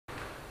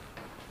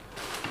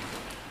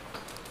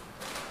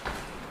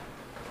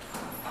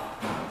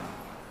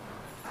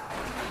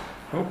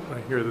Oh, I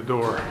hear the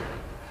door.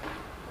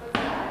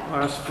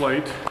 Last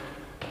flight.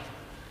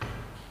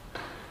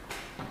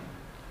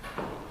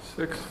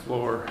 6th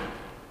floor.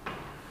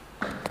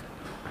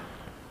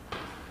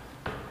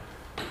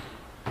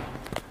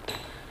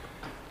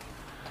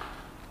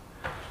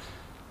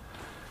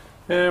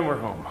 And we're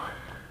home.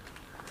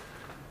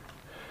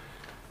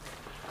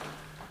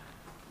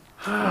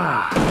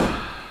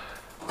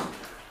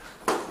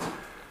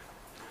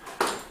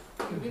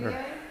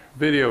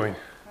 Videoing?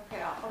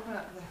 Okay, I'll open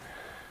up the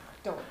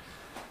door.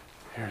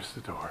 Here's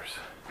the doors.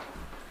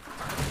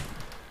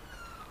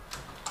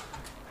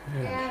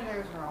 And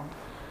there's Rome.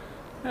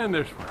 And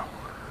there's Rome.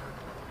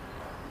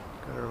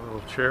 Got our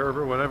little chair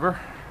or whatever.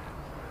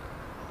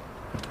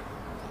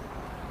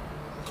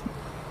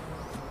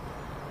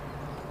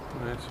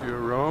 Nice view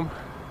of Rome.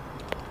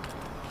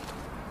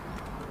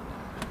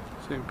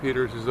 St.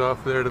 Peter's is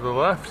off there to the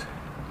left.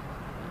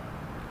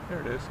 There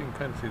it is, you can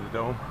kind of see the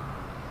dome.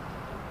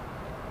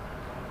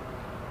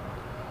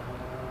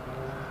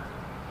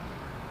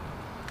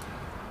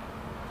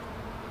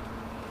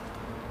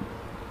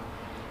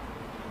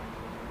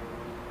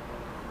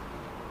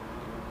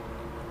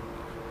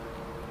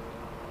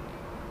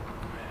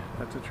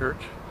 That's a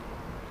church.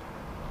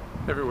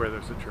 Everywhere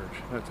there's a church.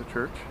 That's a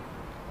church.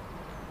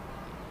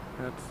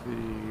 That's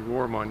the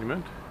War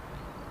Monument.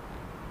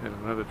 And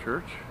another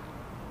church.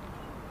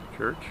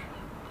 Church.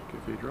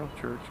 Cathedral.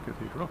 Church.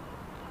 Cathedral.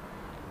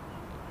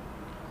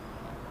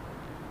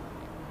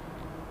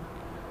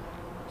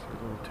 It's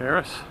a little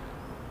terrace.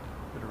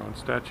 Got our own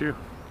statue.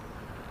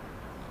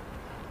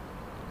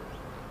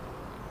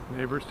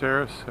 Neighbors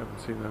Terrace. Haven't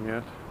seen them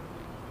yet.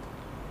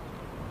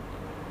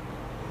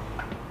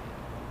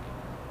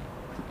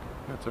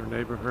 That's our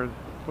neighborhood.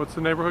 What's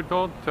the neighborhood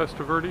called?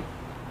 Trastevere?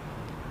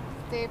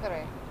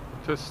 Trastevere.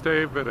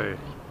 Trastevere.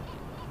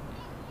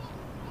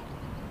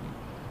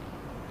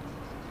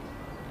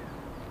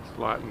 It's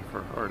Latin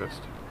for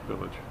artist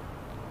village.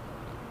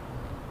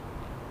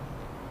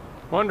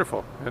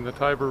 Wonderful. And the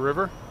Tiber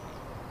River.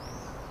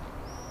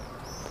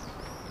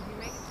 If you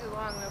make it too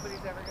long, nobody's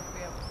ever going to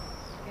be able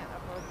to, can't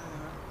upload it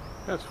anymore.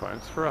 That's fine.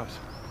 It's for us.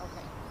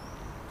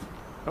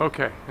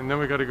 Okay. Okay. And then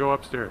we got to go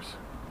upstairs.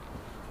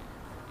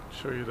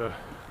 Show you the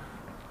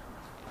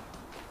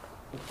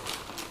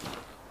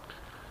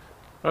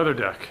other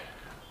deck.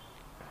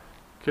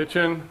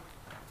 Kitchen,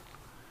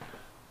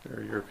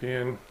 very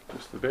European,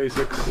 just the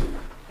basics.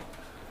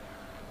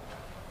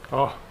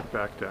 Oh,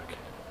 back deck.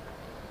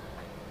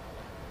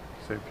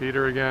 St.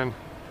 Peter again.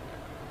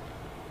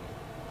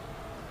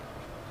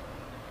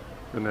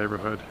 The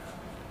neighborhood.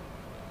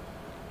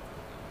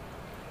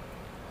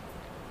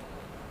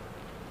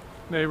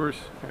 Neighbors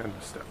and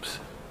the steps.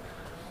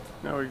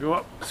 Now we go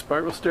up a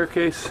spiral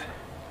staircase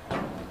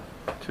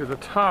to the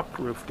top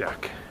roof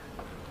deck.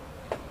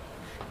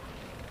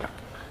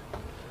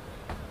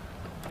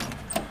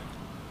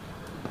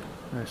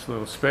 Nice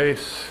little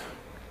space.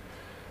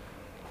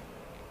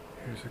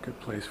 Here's a good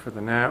place for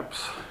the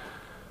naps.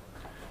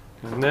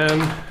 And then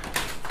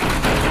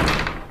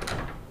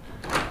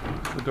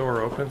the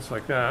door opens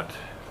like that.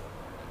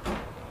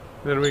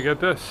 Then we get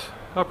this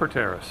upper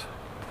terrace.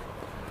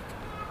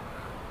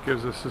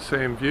 Gives us the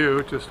same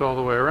view just all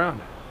the way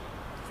around.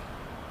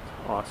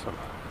 Awesome.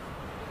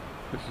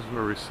 This is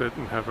where we sit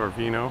and have our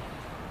vino.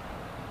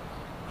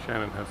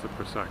 Shannon has the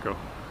Prosecco.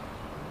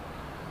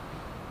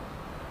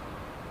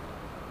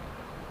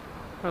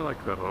 I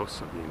like the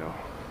Rosa vino.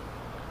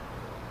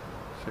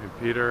 St.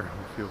 Peter,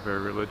 we feel very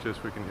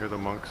religious. We can hear the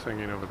monks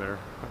singing over there.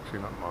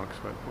 Actually not monks,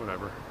 but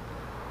whatever.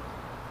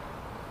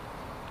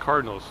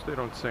 Cardinals, they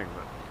don't sing,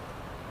 but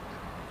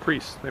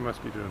priests, they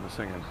must be doing the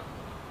singing.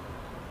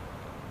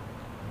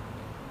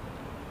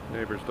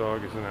 Neighbor's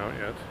dog isn't out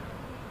yet.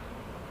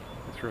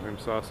 I threw him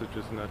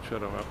sausages and that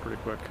shut him up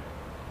pretty quick.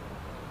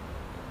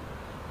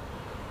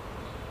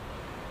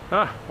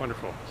 Ah,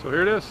 wonderful. So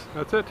here it is.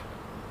 That's it.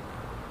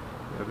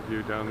 We have the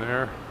view down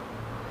there.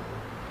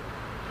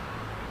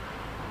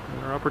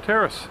 And our upper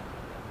terrace.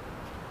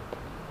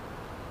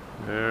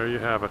 There you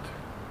have it.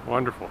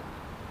 Wonderful.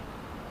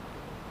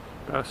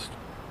 Best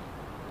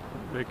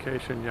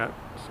vacation yet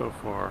so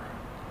far.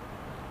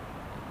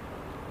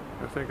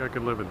 I think I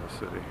could live in this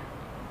city.